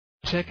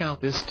Check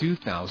out this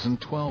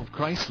 2012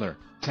 Chrysler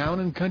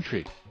Town &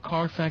 Country.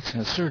 Carfax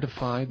has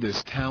certified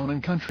this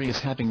Town & Country as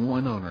having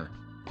one owner.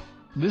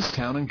 This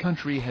Town &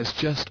 Country has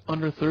just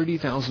under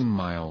 30,000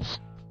 miles.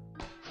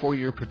 For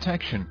your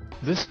protection,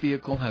 this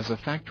vehicle has a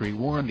factory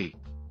warranty.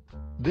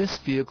 This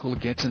vehicle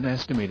gets an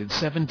estimated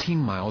 17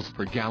 miles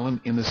per gallon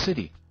in the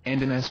city,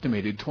 and an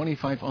estimated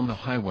 25 on the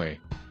highway.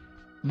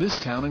 This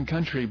Town &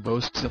 Country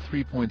boasts a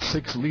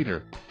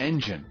 3.6-liter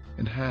engine,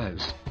 and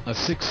has a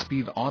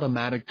 6-speed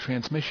automatic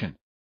transmission.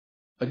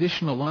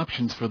 Additional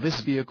options for this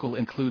vehicle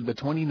include the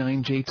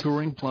 29J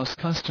Touring Plus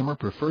Customer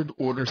Preferred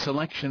Order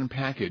Selection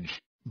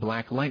Package,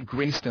 black light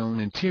graystone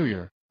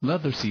interior,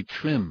 leather seat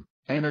trim,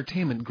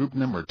 Entertainment Group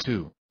No.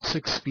 2,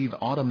 6-speed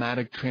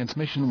automatic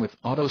transmission with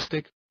auto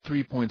stick,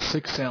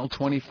 3.6L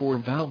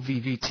 24-valve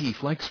VVT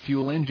flex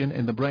fuel engine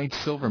and the bright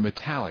silver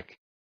metallic.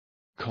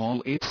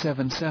 Call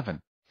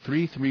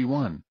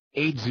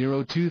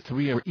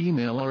 877-331-8023 or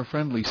email our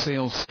friendly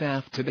sales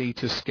staff today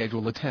to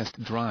schedule a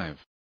test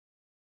drive.